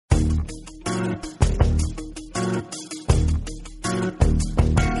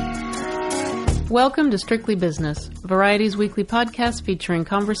Welcome to Strictly Business, Variety's weekly podcast featuring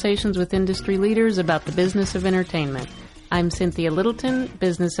conversations with industry leaders about the business of entertainment. I'm Cynthia Littleton,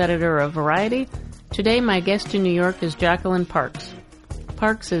 business editor of Variety. Today, my guest in New York is Jacqueline Parks.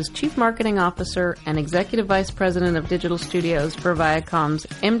 Parks is Chief Marketing Officer and Executive Vice President of Digital Studios for Viacom's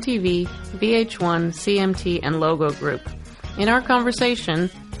MTV, VH1, CMT, and Logo Group. In our conversation,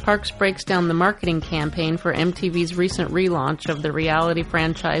 Parks breaks down the marketing campaign for MTV's recent relaunch of the reality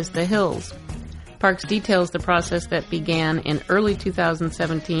franchise The Hills. Parks details the process that began in early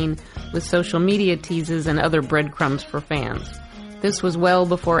 2017 with social media teases and other breadcrumbs for fans. This was well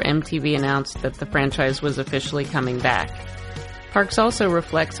before MTV announced that the franchise was officially coming back. Parks also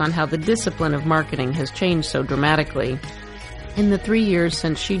reflects on how the discipline of marketing has changed so dramatically in the 3 years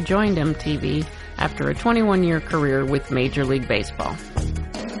since she joined MTV after a 21-year career with Major League Baseball.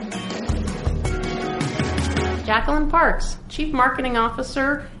 Jacqueline Parks, Chief Marketing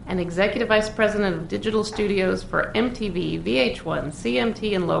Officer and Executive Vice President of Digital Studios for MTV, VH1,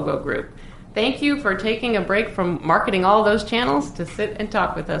 CMT, and Logo Group. Thank you for taking a break from marketing all those channels to sit and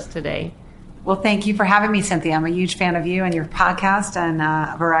talk with us today. Well, thank you for having me, Cynthia. I'm a huge fan of you and your podcast and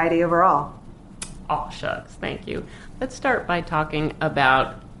Variety overall. Oh, shucks. Thank you. Let's start by talking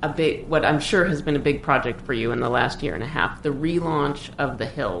about what I'm sure has been a big project for you in the last year and a half, the relaunch of The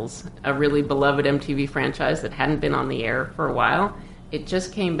Hills, a really beloved MTV franchise that hadn't been on the air for a while. It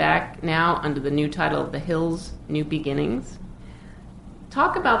just came back now under the new title of The Hills, New Beginnings.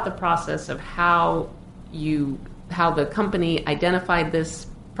 Talk about the process of how the company identified this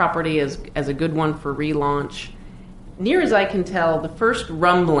property as a good one for relaunch. Near as I can tell, the first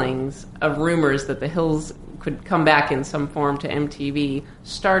rumblings of rumors that The Hills could come back in some form to MTV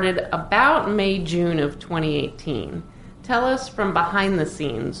started about May, June of 2018. Tell us from behind the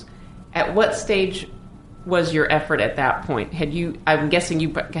scenes, at what stage was your effort at that point? I'm guessing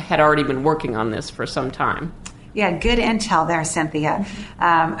you had already been working on this for some time. Yeah, good intel there, Cynthia.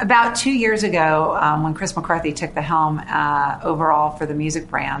 About 2 years ago, when Chris McCarthy took the helm overall for the music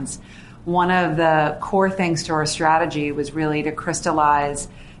brands, one of the core things to our strategy was really to crystallize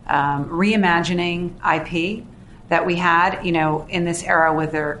reimagining IP that we had. In this era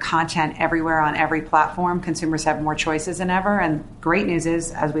with their content everywhere on every platform, consumers have more choices than ever. And great news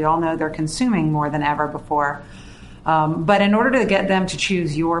is, as we all know, they're consuming more than ever before. But in order to get them to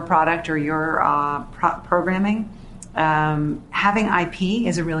choose your product or your programming, having IP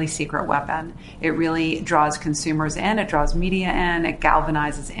is a really secret weapon. It really draws consumers in, it draws media in, it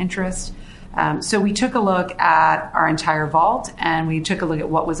galvanizes interest. So we took a look at our entire vault, and we took a look at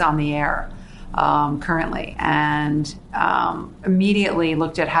what was on the air currently, and immediately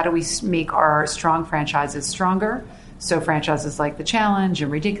looked at how do we make our strong franchises stronger. So franchises like The Challenge and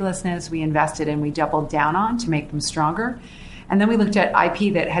Ridiculousness, we invested and we doubled down on to make them stronger. And then we looked at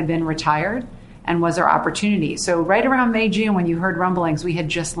IP that had been retired and was our opportunity. So right around May, June, when you heard rumblings, we had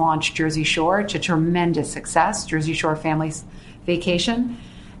just launched Jersey Shore to tremendous success, Jersey Shore Family's Vacation.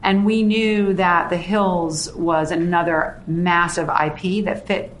 And we knew that The Hills was another massive IP that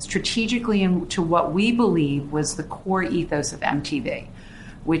fit strategically into what we believe was the core ethos of MTV,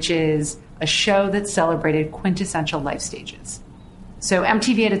 which is a show that celebrated quintessential life stages. So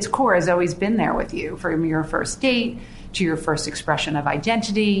MTV at its core has always been there with you, from your first date to your first expression of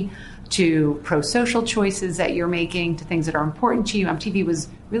identity to pro-social choices that you're making to things that are important to you. MTV was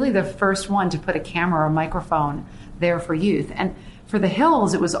really the first one to put a camera or a microphone there for youth. And for The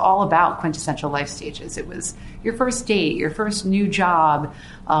Hills, it was all about quintessential life stages. It was your first date, your first new job,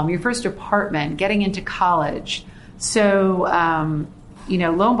 your first apartment, getting into college. So,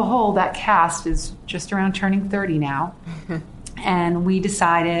 lo and behold, that cast is just around turning 30 now. And we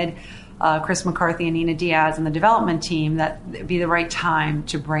decided, Chris McCarthy and Nina Diaz and the development team, that it'd be the right time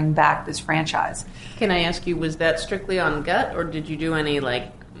to bring back this franchise. Can I ask you, was that strictly on gut, or did you do any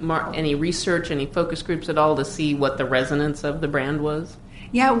research, any focus groups at all to see what the resonance of the brand was?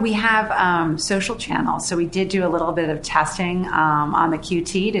 Yeah, we have social channels. So we did do a little bit of testing on the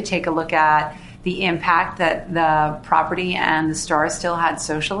QT to take a look at the impact that the property and the stars still had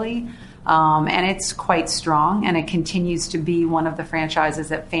socially. And it's quite strong, and it continues to be one of the franchises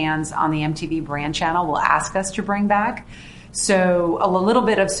that fans on the MTV brand channel will ask us to bring back. So a little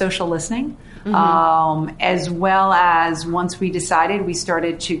bit of social listening. As well as once we decided, we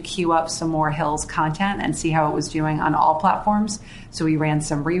started to queue up some more Hills content and see how it was doing on all platforms. So we ran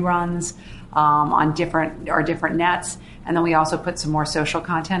some reruns on our different nets, and then we also put some more social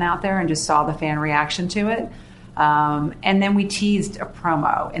content out there and just saw the fan reaction to it. And then we teased a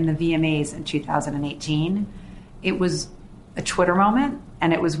promo in the VMAs in 2018. It was a Twitter moment,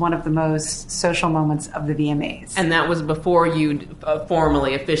 and it was one of the most social moments of the VMAs. And that was before you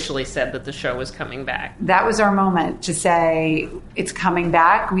formally, officially said that the show was coming back. That was our moment to say it's coming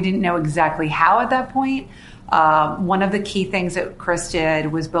back. We didn't know exactly how at that point. One of the key things that Chris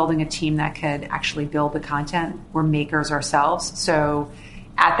did was building a team that could actually build the content. We're makers ourselves. So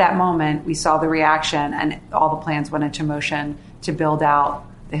at that moment, we saw the reaction and all the plans went into motion to build out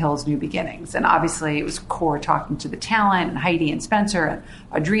The Hills: New Beginnings. And obviously it was core talking to the talent and Heidi and Spencer and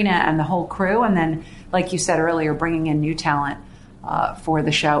Audrina and the whole crew. And then, like you said earlier, bringing in new talent for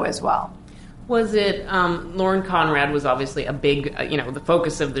the show as well. Was it, Lauren Conrad was obviously a big, the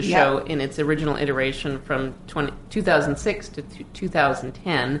focus of the show in its original iteration from 2006 to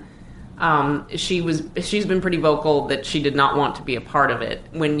 2010. She's been pretty vocal that she did not want to be a part of it.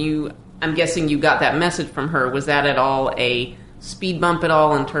 I'm guessing you got that message from her. Was that at all a speed bump at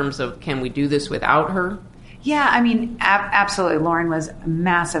all in terms of, can we do this without her? Yeah, I mean, absolutely. Lauren was a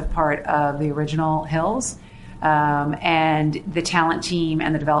massive part of the original Hills. And the talent team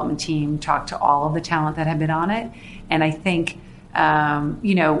and the development team talked to all of the talent that had been on it. And I think,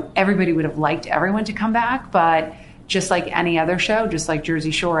 everybody would have liked everyone to come back, but just like any other show, just like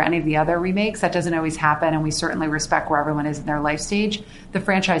Jersey Shore, any of the other remakes, that doesn't always happen. And we certainly respect where everyone is in their life stage. The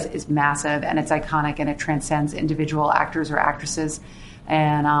franchise is massive and it's iconic and it transcends individual actors or actresses.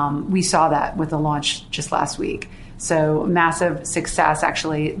 And we saw that with the launch just last week. So massive success,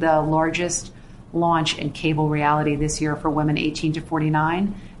 actually the largest launch in cable reality this year for women 18 to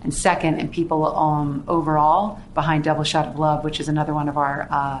 49, and second in people overall behind Double Shot of Love, which is another one of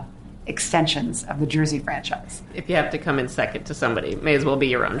our extensions of the Jersey franchise. If you have to come in second to somebody, it may as well be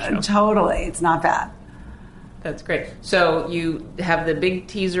your own show. Totally. It's not bad. That's great. So you have the big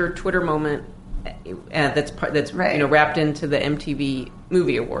teaser Twitter moment that's right. Wrapped into the MTV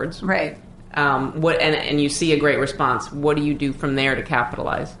Movie Awards. Right. And you see a great response. What do you do from there to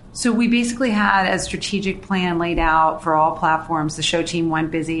capitalize? So we basically had a strategic plan laid out for all platforms. The show team went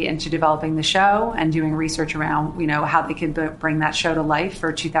busy into developing the show and doing research around, how they could bring that show to life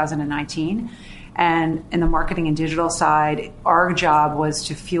for 2019. And in the marketing and digital side, our job was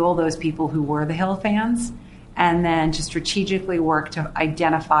to fuel those people who were the Hill fans and then to strategically work to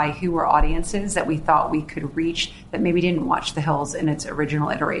identify who were audiences that we thought we could reach that maybe didn't watch The Hills in its original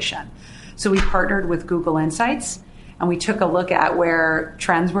iteration. So we partnered with Google Insights, and we took a look at where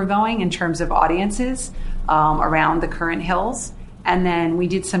trends were going in terms of audiences around the current Hills. And then we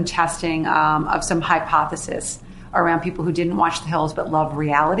did some testing of some hypothesis around people who didn't watch The Hills but love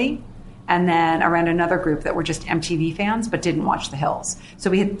reality, and then around another group that were just MTV fans but didn't watch The Hills. So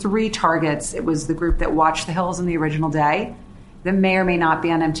we had three targets. It was the group that watched The Hills in the original day, that may or may not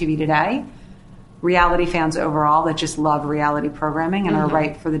be on MTV today, reality fans overall that just love reality programming and are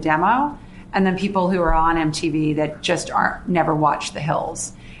ripe for the demo, and then people who are on MTV that just never watched The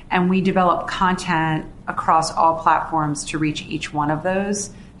Hills. And we develop content across all platforms to reach each one of those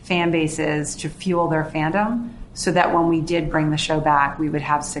fan bases to fuel their fandom so that when we did bring the show back, we would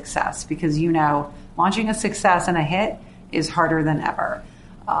have success. Because, launching a success and a hit is harder than ever.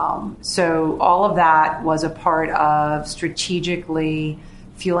 So all of that was a part of strategically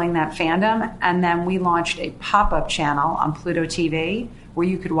fueling that fandom. And then we launched a pop-up channel on Pluto TV where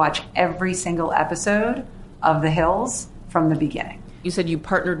you could watch every single episode of The Hills from the beginning. You said you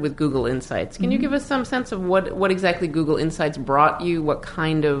partnered with Google Insights. Can you give us some sense of what exactly Google Insights brought you? What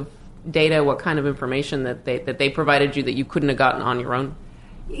kind of data, what kind of information that they provided you that you couldn't have gotten on your own?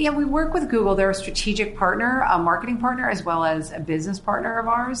 Yeah, we work with Google. They're a strategic partner, a marketing partner, as well as a business partner of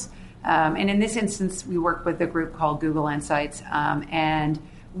ours. And in this instance, we work with a group called Google Insights. And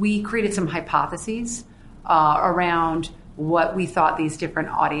we created some hypotheses around what we thought these different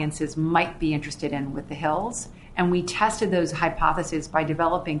audiences might be interested in with The Hills. And we tested those hypotheses by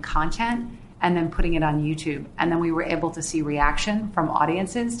developing content and then putting it on YouTube. And then we were able to see reaction from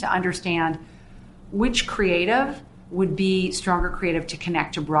audiences to understand which creative would be stronger creative to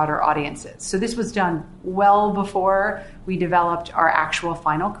connect to broader audiences. So this was done well before we developed our actual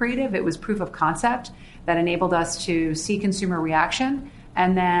final creative. It was proof of concept that enabled us to see consumer reaction.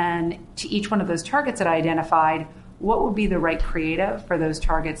 And then to each one of those targets that I identified, what would be the right creative for those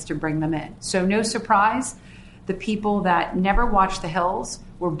targets to bring them in? So no surprise, the people that never watched The Hills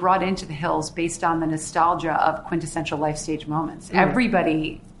were brought into The Hills based on the nostalgia of quintessential life stage moments.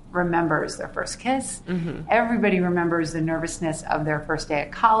 Everybody remembers their first kiss. Everybody remembers the nervousness of their first day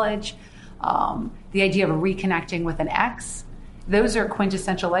at college. The idea of reconnecting with an ex. Those are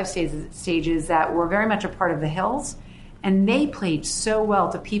quintessential life stages that were very much a part of The Hills. And they played so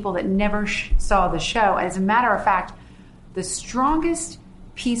well to people that never saw the show. As a matter of fact, the strongest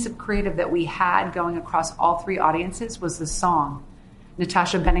piece of creative that we had going across all three audiences was the song,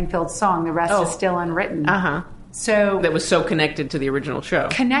 Natasha Bedingfield's song, The Rest is Still Unwritten. So that was so connected to the original show.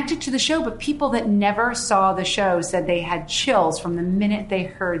 Connected to the show, but people that never saw the show said they had chills from the minute they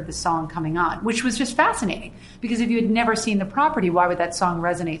heard the song coming on, which was just fascinating. Because if you had never seen the property, why would that song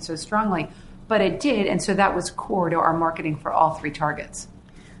resonate so strongly? But it did, and so that was core to our marketing for all three targets.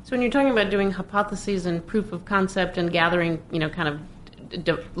 So when you're talking about doing hypotheses and proof of concept and gathering, kind of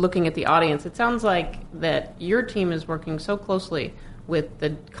looking at the audience, it sounds like that your team is working so closely with the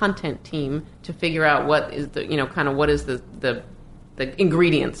content team to figure out what is the, what is the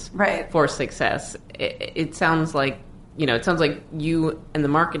ingredients for success. It sounds like, you and the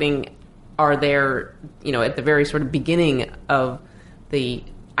marketing are there, at the very sort of beginning of the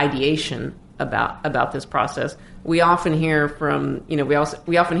ideation about this process. We often hear from,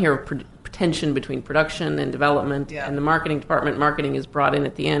 we often hear of tension between production and development and the marketing department. Marketing is brought in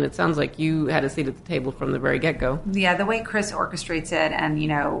at the end. It sounds like you had a seat at the table from the very get-go. Yeah, the way Chris orchestrates it,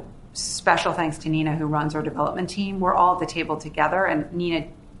 and, special thanks to Nina, who runs our development team. We're all at the table together, and Nina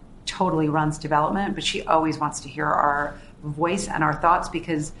totally runs development, but she always wants to hear our voice and our thoughts,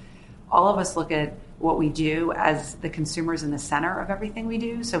 because all of us look at what we do as the consumer's in the center of everything we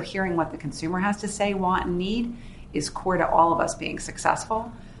do. So hearing what the consumer has to say, want, and need is core to all of us being successful.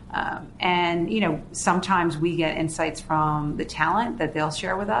 And sometimes we get insights from the talent that they'll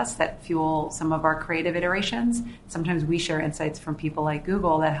share with us that fuel some of our creative iterations. Sometimes we share insights from people like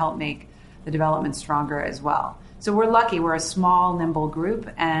Google that help make the development stronger as well. So we're lucky. We're a small, nimble group,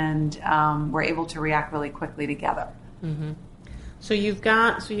 and we're able to react really quickly together. Mm-hmm. So you've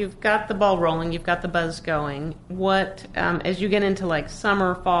got the ball rolling, you've got the buzz going. What, as you get into like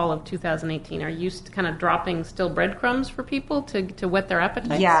summer, fall of 2018, are you kind of dropping still breadcrumbs for people to whet their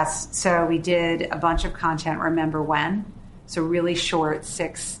appetites? Yes. So we did a bunch of content, Remember When? So really short,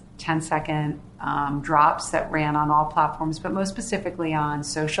 6-10 second drops that ran on all platforms, but most specifically on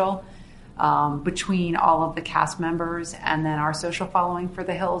social. Between all of the cast members and then our social following for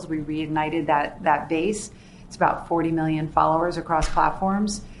The Hills, we reignited that base. It's about 40 million followers across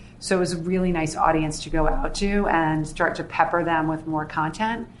platforms. So it was a really nice audience to go out to and start to pepper them with more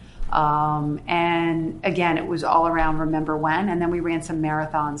content. And again, it was all around Remember When. And then we ran some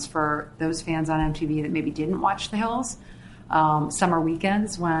marathons for those fans on MTV that maybe didn't watch The Hills. Summer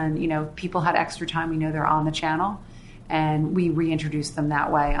weekends when, people had extra time, we know they're on the channel. And we reintroduced them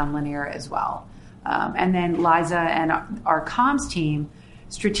that way on linear as well. And then Liza and our comms team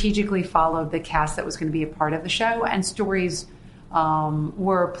strategically followed the cast that was going to be a part of the show, and stories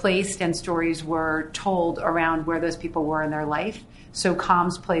were placed and stories were told around where those people were in their life. So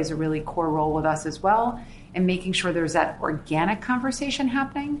comms plays a really core role with us as well, and making sure there's that organic conversation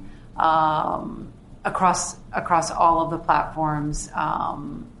happening across all of the platforms.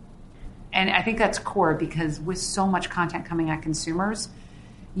 And I think that's core, because with so much content coming at consumers,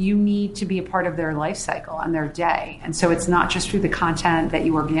 you need to be a part of their life cycle and their day. And so it's not just through the content that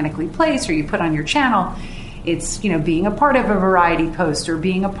you organically place or you put on your channel. It's, being a part of a Variety post or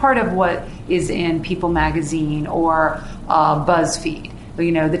being a part of what is in People magazine or BuzzFeed,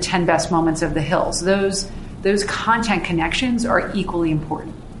 the 10 best moments of The Hills. Those content connections are equally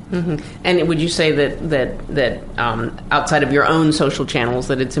important. Mm-hmm. And would you say that outside of your own social channels,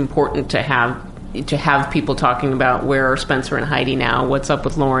 that it's important to have people talking about where are Spencer and Heidi now, what's up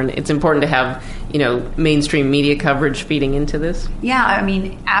with Lauren? It's important to have, mainstream media coverage feeding into this? Yeah, I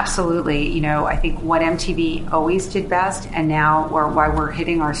mean, absolutely. I think what MTV always did best, and now why we're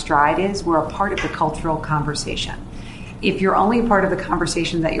hitting our stride, is we're a part of the cultural conversation. If you're only a part of the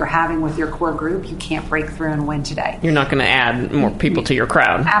conversation that you're having with your core group, you can't break through and win today. You're not going to add more people to your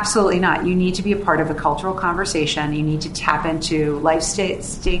crowd. Absolutely not. You need to be a part of the cultural conversation. You need to tap into life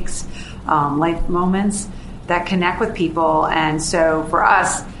stakes, life moments that connect with people. And so for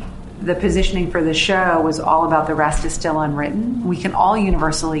us, the positioning for the show was all about The Rest is Still Unwritten. We can all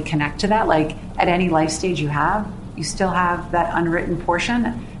universally connect to that. Like at any life stage you still have that unwritten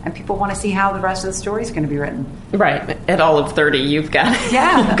portion, and people want to see how the rest of the story is going to be written. Right. At all of 30, you've got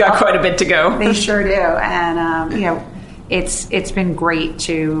quite a bit to go. They sure do. And, it's been great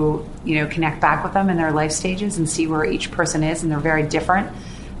to, connect back with them in their life stages and see where each person is, and they're very different.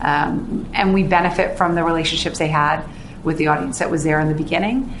 And we benefit from the relationships they had with the audience that was there in the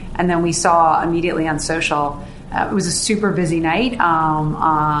beginning. And then we saw immediately on social, it was a super busy night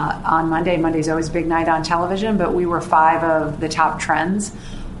on Monday. Monday's always a big night on television, but we were 5 of the top trends.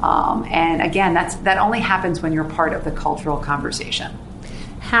 And again, that only happens when you're part of the cultural conversation.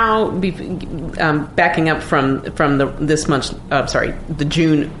 How, backing up from the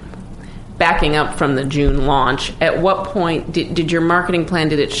June backing up from the June launch, at what point did your marketing plan,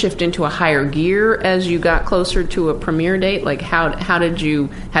 did it shift into a higher gear as you got closer to a premiere date? Like how did you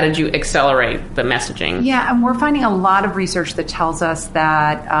accelerate the messaging? Yeah, and we're finding a lot of research that tells us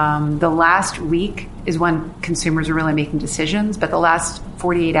that the last week is when consumers are really making decisions, but the last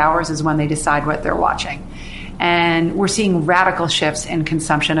 48 hours is when they decide what they're watching. And we're seeing radical shifts in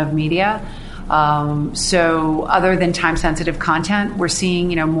consumption of media. So other than time-sensitive content, we're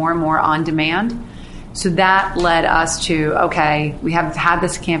seeing, more and more on demand. So that led us to, okay, we have had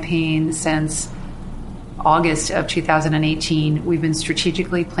this campaign since August of 2018. We've been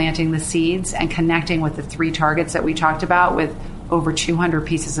strategically planting the seeds and connecting with the 3 targets that we talked about with over 200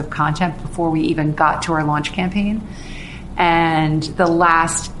 pieces of content before we even got to our launch campaign. And the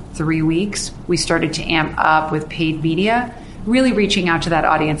last 3 weeks, we started to amp up with paid media, really reaching out to that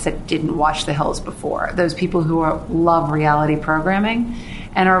audience that didn't watch The Hills before, those people who love reality programming.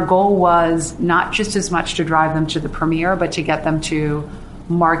 And our goal was not just as much to drive them to the premiere, but to get them to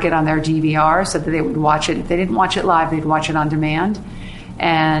mark it on their DVR so that they would watch it. If they didn't watch it live, they'd watch it on demand.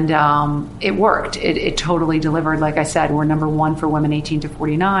 And it worked. It totally delivered. Like I said, we're number 1 for women 18 to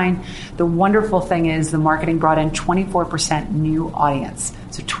 49. The wonderful thing is the marketing brought in 24% new audience.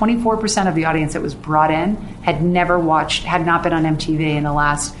 So 24% of the audience that was brought in had not been on MTV in the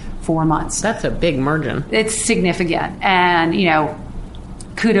last 4 months. That's a big margin. It's significant. And,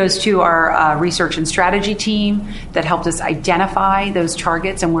 kudos to our research and strategy team that helped us identify those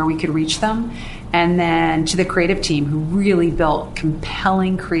targets and where we could reach them. And then to the creative team who really built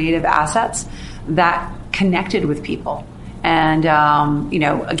compelling creative assets that connected with people. And,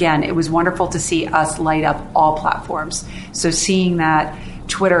 again, it was wonderful to see us light up all platforms. So seeing that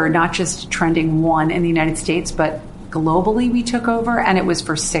Twitter, not just trending 1 in the United States, but globally we took over, and it was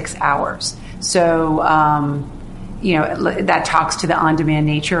for 6 hours. So, that talks to the on-demand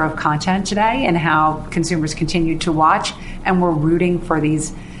nature of content today and how consumers continue to watch. And we're rooting for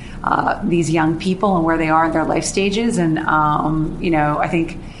these young people and where they are in their life stages. And, I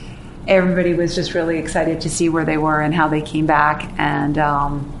think everybody was just really excited to see where they were and how they came back and,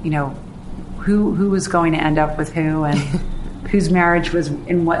 who was going to end up with who and whose marriage was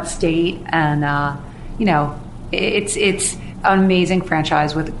in what state. And, it's an amazing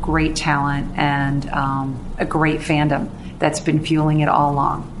franchise with great talent and a great fandom that's been fueling it all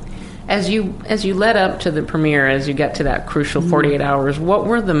along. As you led up to the premiere, as you got to that crucial 48 hours, what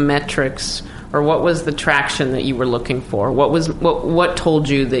were the metrics or what was the traction that you were looking for? What told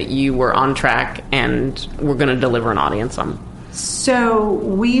you that you were on track and were going to deliver an audience on? So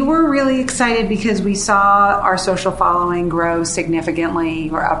we were really excited because we saw our social following grow significantly.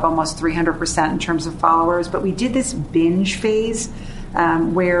 We're up almost 300% in terms of followers, but we did this binge phase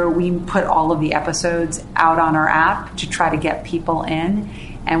where we put all of the episodes out on our app to try to get people in.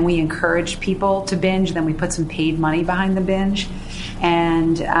 And we encouraged people to binge. Then we put some paid money behind the binge.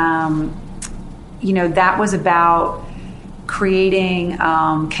 And, that was about creating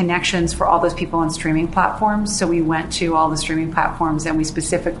connections for all those people on streaming platforms. So we went to all the streaming platforms and we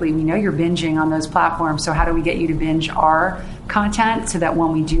know you're binging on those platforms. So how do we get you to binge our content so that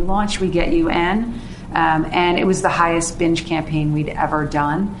when we do launch, we get you in? And it was the highest binge campaign we'd ever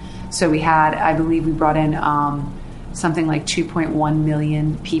done. So we brought in something like 2.1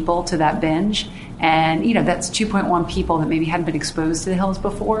 million people to that binge. And, that's 2.1 people that maybe hadn't been exposed to The Hills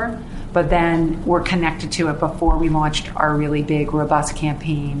before, but then were connected to it before we launched our really big, robust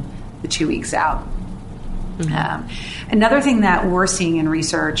campaign the 2 weeks out. Mm-hmm. Another thing that we're seeing in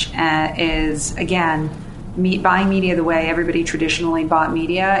research is, again, buying media the way everybody traditionally bought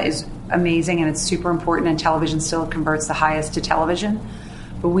media is amazing and it's super important, and television still converts the highest to television.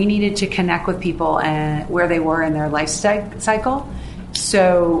 But we needed to connect with people and where they were in their life cycle.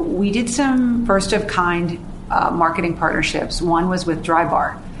 So we did some first-of-kind marketing partnerships. One was with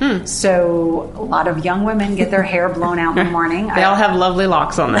Drybar. So a lot of young women get their hair blown out in the morning. They all have lovely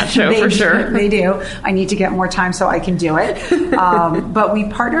locks on that show, for sure. They do. I need to get more time so I can do it. But we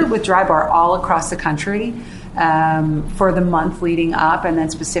partnered with Drybar all across the country for the month leading up, and then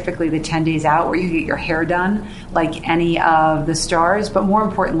specifically the 10 days out where you get your hair done like any of the stars. But more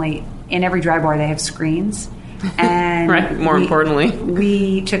importantly, in every Drybar they have screens. And right, importantly,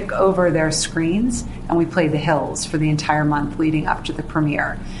 we took over their screens and we played The Hills for the entire month leading up to the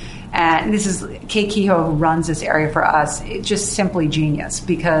premiere. And this is Kate Kehoe, who runs this area for us. It's just simply genius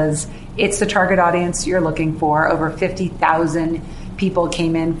because it's the target audience you're looking for. Over 50,000 people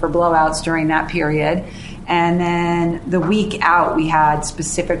came in for blowouts during that period. And then the week out, we had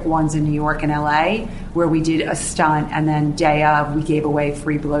specific ones in New York and LA where we did a stunt, and then day of, we gave away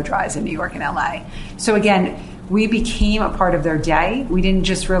free blow dries in New York and LA. So again, we became a part of their day. We didn't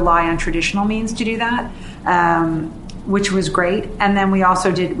just rely on traditional means to do that, which was great. And then we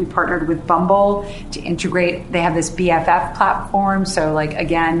also we partnered with Bumble to integrate. They have this BFF platform. So like,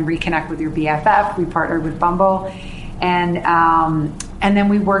 again, reconnect with your BFF. We partnered with Bumble. And then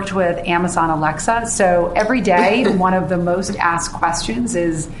we worked with Amazon Alexa. So every day, one of the most asked questions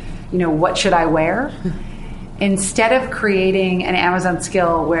is, what should I wear? Instead of creating an Amazon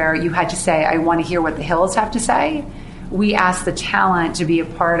skill where you had to say, I want to hear what the Hills have to say, we asked the talent to be a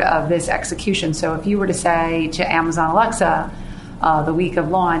part of this execution. So if you were to say to Amazon Alexa, the week of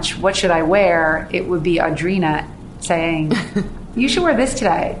launch, what should I wear? It would be Audrina saying, you should wear this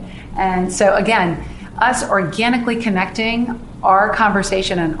today. And so again, us organically connecting our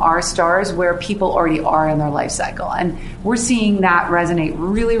conversation and our stars where people already are in their life cycle. And we're seeing that resonate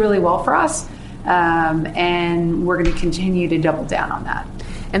really, really well for us. And we're going to continue to double down on that.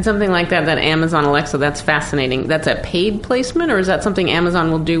 And something like that Amazon Alexa, that's fascinating. That's a paid placement, or is that something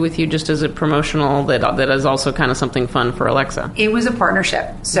Amazon will do with you just as a promotional that is also kind of something fun for Alexa? It was a partnership.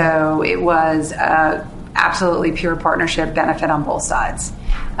 So it was absolutely pure partnership, benefit on both sides.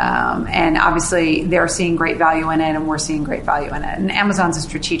 And obviously they're seeing great value in it, and we're seeing great value in it. And Amazon's a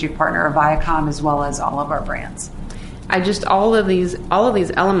strategic partner of Viacom as well as all of our brands. All of these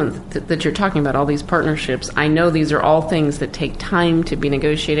elements that you're talking about, all these partnerships, I know these are all things that take time to be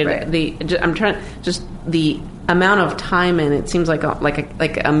negotiated. Right. The amount of time, and it seems like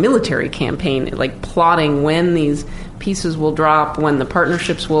a military campaign, like plotting when these pieces will drop, when the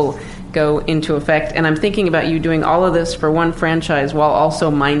partnerships will go into effect. And I'm thinking about you doing all of this for one franchise while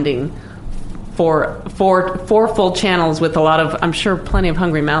also minding four full channels with a lot of, I'm sure, plenty of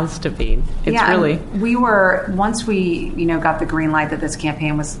hungry mouths to feed. Once we got the green light that this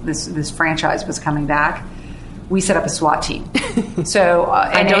campaign was, this franchise was coming back, we set up a SWAT team. So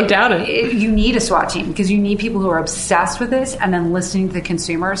I don't doubt it. You need a SWAT team because you need people who are obsessed with this and then listening to the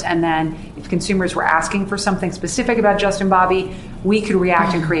consumers. And then if consumers were asking for something specific about Justin Bobby, we could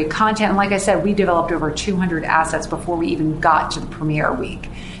react and create content. And like I said, we developed over 200 assets before we even got to the premiere week.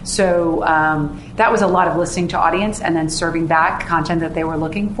 So that was a lot of listening to audience and then serving back content that they were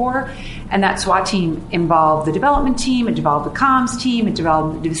looking for. And that SWAT team involved the development team, it involved the comms team, it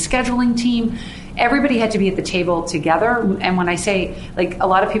involved the scheduling team. Everybody had to be at the table together. And when I say, like, a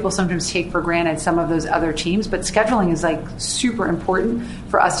lot of people sometimes take for granted some of those other teams, but scheduling is like super important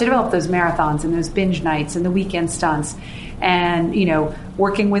for us to develop those marathons and those binge nights and the weekend stunts. And,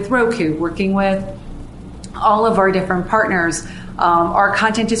 working with Roku, working with all of our different partners. Our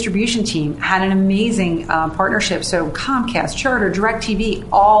content distribution team had an amazing partnership. So Comcast, Charter, DirecTV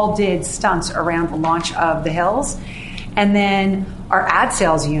all did stunts around the launch of The Hills. And then our ad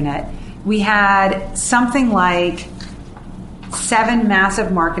sales unit, we had something like 7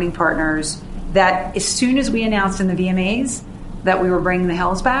 massive marketing partners that as soon as we announced in the VMAs that we were bringing The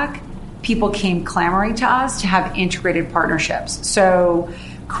Hills back, people came clamoring to us to have integrated partnerships. So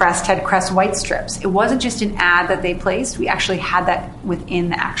Crest had Crest white strips. It wasn't just an ad that they placed. We actually had that within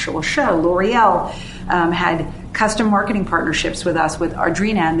the actual show. L'Oreal had custom marketing partnerships with us, with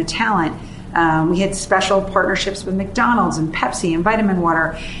Audrina and the talent. We had special partnerships with McDonald's and Pepsi and Vitamin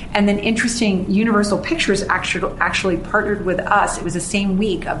Water. And then interesting, Universal Pictures actually partnered with us. It was the same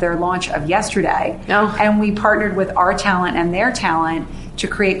week of their launch of Yesterday. Oh. And we partnered with our talent and their talent to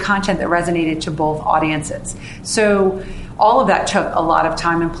create content that resonated to both audiences. So all of that took a lot of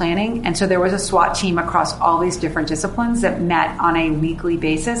time and planning. And so there was a SWAT team across all these different disciplines that met on a weekly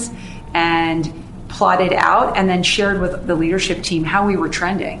basis and plotted out and then shared with the leadership team how we were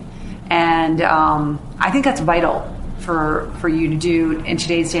trending. And I think that's vital for you to do in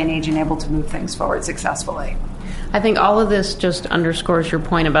today's day and age and able to move things forward successfully. I think all of this just underscores your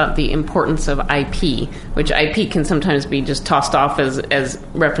point about the importance of IP, which IP can sometimes be just tossed off as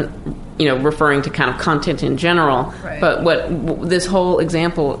referring to kind of content in general. Right. But what this whole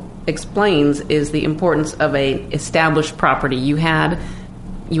example explains is the importance of a established property. You had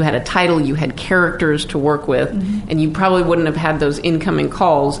a title, you had characters to work with, and you probably wouldn't have had those incoming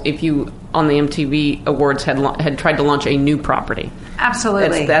calls if you, on the MTV Awards, had tried to launch a new property.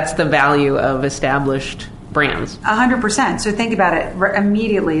 Absolutely. That's the value of established brands. 100%. So think about it.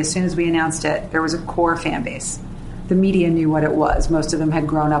 Immediately, as soon as we announced it, there was a core fan base. The media knew what it was. Most of them had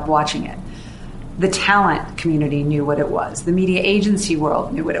grown up watching it. The talent community knew what it was. The media agency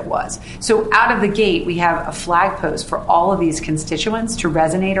world knew what it was. So out of the gate, we have a flag post for all of these constituents to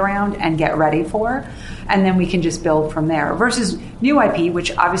resonate around and get ready for. And then we can just build from there. Versus new IP,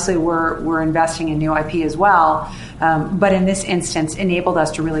 which obviously we're investing in new IP as well. But in this instance, enabled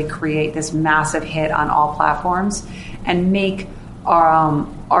us to really create this massive hit on all platforms and make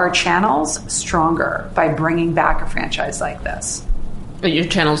our channels stronger by bringing back a franchise like this. Your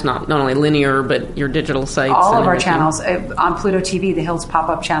channel's not only linear, but your digital sites. All of our channels. On Pluto TV, the Hills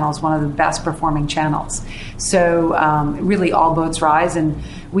Pop-Up channel is one of the best performing channels. So really all boats rise. And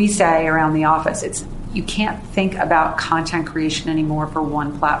we say around the office, you can't think about content creation anymore for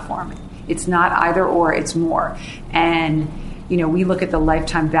one platform. It's not either or, it's more. And we look at the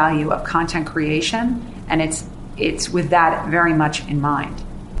lifetime value of content creation, and it's with that very much in mind.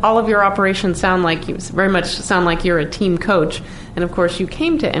 All of your operations very much sound like you're a team coach. And of course, you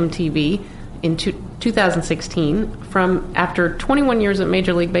came to MTV in 2016 after 21 years at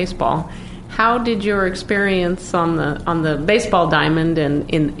Major League Baseball. How did your experience on the baseball diamond and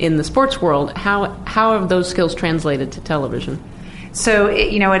in the sports world, how have those skills translated to television? So,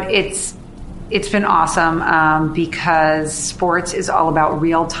 it's been awesome because sports is all about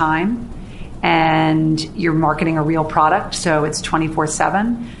real time. And you're marketing a real product, so it's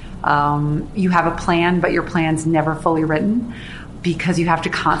 24/7. You have a plan, but your plan's never fully written because you have to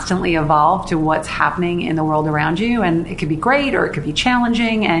constantly evolve to what's happening in the world around you. And it could be great or it could be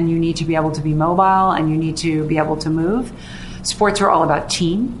challenging, and you need to be able to be mobile and you need to be able to move. Sports are all about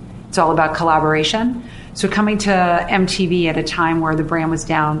team. It's all about collaboration. So coming to MTV at a time where the brand was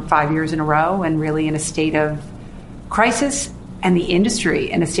down 5 years in a row and really in a state of crisis, and the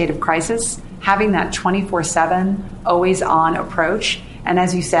industry in a state of crisis, having that 24/7, always on approach. And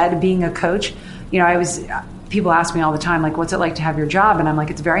as you said, being a coach, people ask me all the time, like, what's it like to have your job? And I'm like,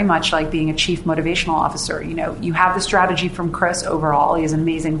 it's very much like being a chief motivational officer. You have the strategy from Chris overall. He has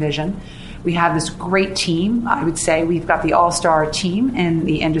amazing vision. We have this great team. I would say we've got the all-star team in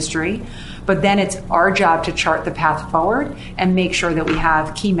the industry. But then it's our job to chart the path forward and make sure that we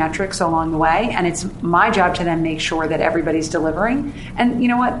have key metrics along the way. And it's my job to then make sure that everybody's delivering. And you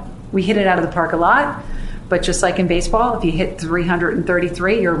know what? We hit it out of the park a lot. But just like in baseball, if you hit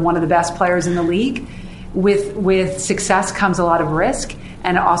 333, you're one of the best players in the league. With success comes a lot of risk,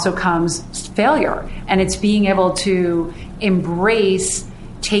 and it also comes failure. And it's being able to embrace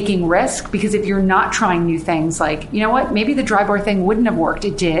taking risk, because if you're not trying new things, like, maybe the dry bar thing wouldn't have worked.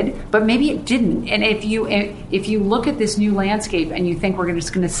 It did, but maybe it didn't. And if you look at this new landscape and you think we're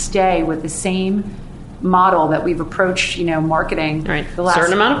just going to stay with the same model that we've approached, marketing, right, the last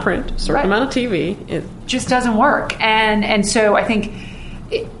certain amount of print, certain amount of TV, it just doesn't work. And so I think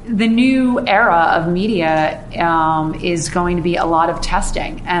the new era of media is going to be a lot of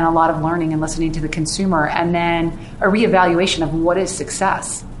testing and a lot of learning and listening to the consumer, and then a reevaluation of what is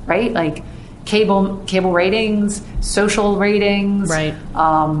success, right? Like cable ratings, social ratings, right?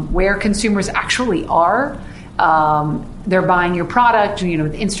 Where consumers actually are. They're buying your product,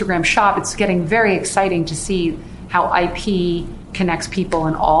 with Instagram Shop. It's getting very exciting to see how IP connects people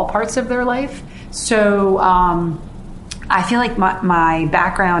in all parts of their life. So I feel like my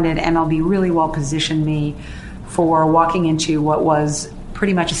background in MLB really well positioned me for walking into what was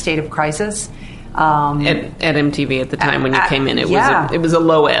pretty much a state of crisis. At MTV at the time when you came in, it was a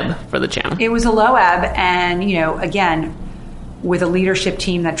low ebb for the channel. It was a low ebb, and again, with a leadership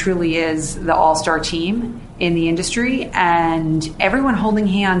team that truly is the all-star team in the industry, and everyone holding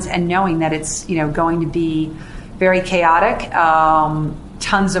hands and knowing that it's going to be very chaotic,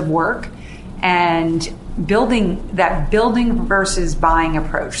 tons of work, and building versus buying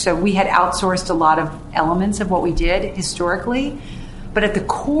approach. So we had outsourced a lot of elements of what we did historically, but at the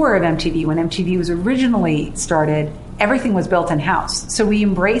core of MTV, when MTV was originally started, everything was built in-house. So we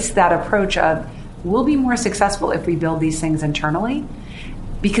embraced that approach of, we'll be more successful if we build these things internally,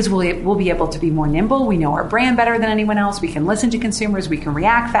 because we'll be able to be more nimble. We know our brand better than anyone else. We can listen to consumers. We can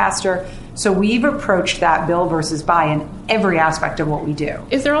react faster. So we've approached that build versus buy in every aspect of what we do.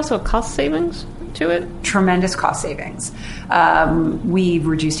 Is there also cost savings to it? Tremendous cost savings. We've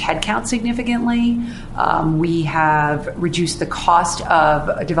reduced headcount significantly. We have reduced the cost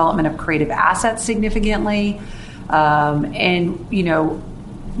of development of creative assets significantly. And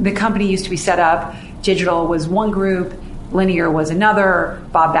the company used to be set up. Digital was one group. Linear was another.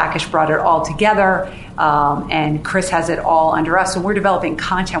 Bob Bakish brought it all together, and Chris has it all under us. So we're developing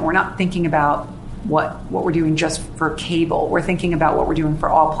content. We're not thinking about what we're doing just for cable. We're thinking about what we're doing for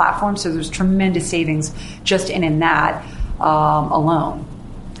all platforms. So there's tremendous savings just in that alone.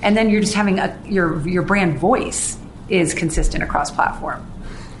 And then you're just having your brand voice is consistent across platform.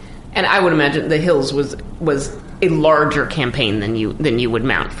 And I would imagine The Hills was a larger campaign than you would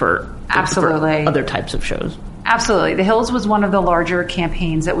mount for absolutely for other types of shows. Absolutely. The Hills was one of the larger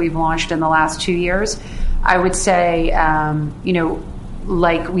campaigns that we've launched in the last 2 years. I would say,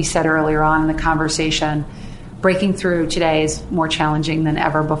 like we said earlier on in the conversation, breaking through today is more challenging than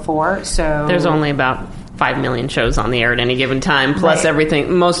ever before. So there's only about 5 million shows on the air at any given time, plus right.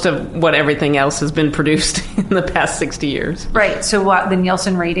 everything, most of what everything else has been produced in the past 60 years. Right. So the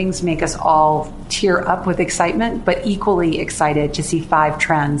Nielsen ratings make us all tear up with excitement, but equally excited to see 5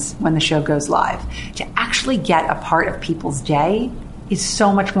 trends when the show goes live. To actually get a part of people's day is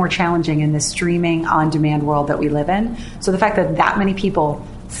so much more challenging in this streaming on-demand world that we live in. So the fact that many people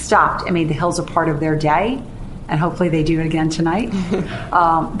stopped and made The Hills a part of their day, and hopefully they do it again tonight,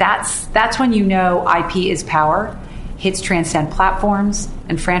 that's when you know IP is power. Hits transcend platforms,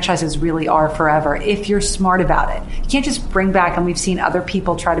 and franchises really are forever if you're smart about it. You can't just bring back, and we've seen other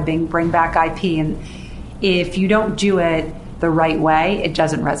people try to bring back IP, and if you don't do it the right way, it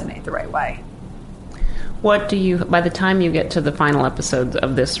doesn't resonate the right way. What do you, by the time you get to the final episodes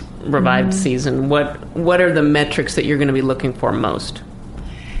of this revived season, what are the metrics that you're going to be looking for most?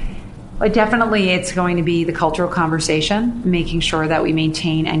 But definitely it's going to be the cultural conversation, making sure that we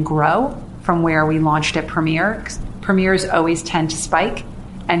maintain and grow from where we launched at Premiere. Premieres always tend to spike,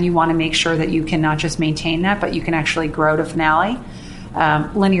 and you want to make sure that you can not just maintain that, but you can actually grow to finale.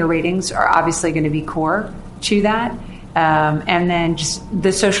 Linear ratings are obviously going to be core to that. And then just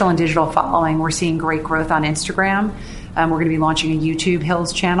the social and digital following. We're seeing great growth on Instagram. We're going to be launching a YouTube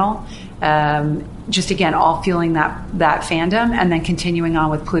Hills channel. Just again, all fueling that fandom, and then continuing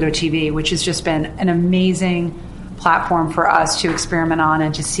on with Pluto TV, which has just been an amazing platform for us to experiment on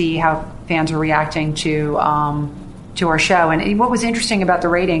and to see how fans are reacting to our show. And what was interesting about the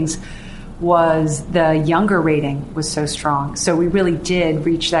ratings was the younger rating was so strong. So we really did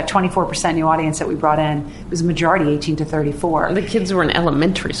reach that 24% new audience that we brought in. It was a majority 18 to 34. The kids were in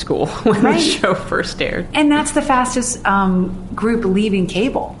elementary school when the show first aired. And that's the fastest group leaving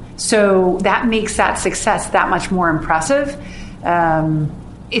cable. So that makes that success that much more impressive.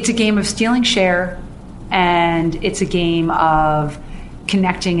 It's a game of stealing share, and it's a game of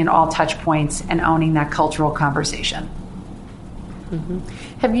connecting in all touch points and owning that cultural conversation. Mm-hmm.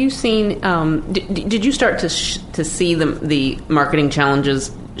 Have you seen? Did you start to see the marketing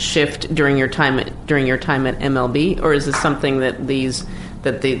challenges shift during your time at MLB, or is this something that the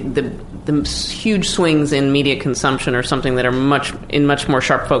huge swings in media consumption are something that are much more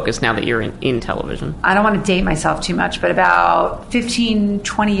sharp focus now that you're in television? I don't want to date myself too much, but about 15,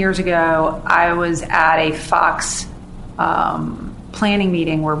 20 years ago, I was at a Fox planning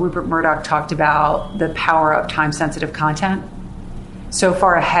meeting where Rupert Murdoch talked about the power of time-sensitive content. So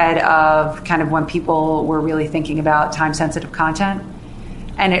far ahead of kind of when people were really thinking about time-sensitive content.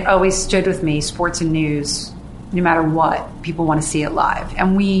 And it always stood with me, sports and news, no matter what, people want to see it live.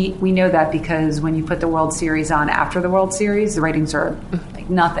 And we know that because when you put the World Series on after the World Series, the ratings are like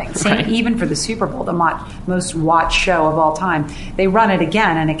nothing. Same right. Even for the Super Bowl, the most watched show of all time. They run it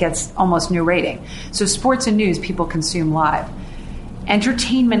again and it gets almost no rating. So sports and news, people consume live.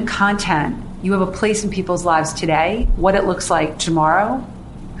 Entertainment content, you have a place in people's lives today. What it looks like tomorrow,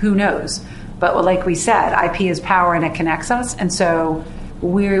 who knows? But like we said, IP is power and it connects us. And so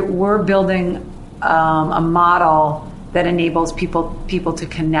we're building a model that enables people to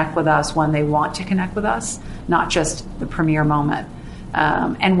connect with us when they want to connect with us, not just the premiere moment,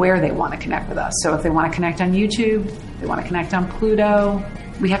 and where they want to connect with us. So if they want to connect on YouTube, they want to connect on Pluto,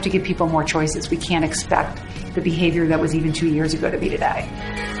 we have to give people more choices. We can't expect the behavior that was even 2 years ago to be today.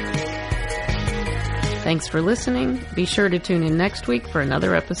 Thanks for listening. Be sure to tune in next week for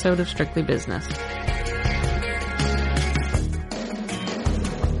another episode of Strictly Business.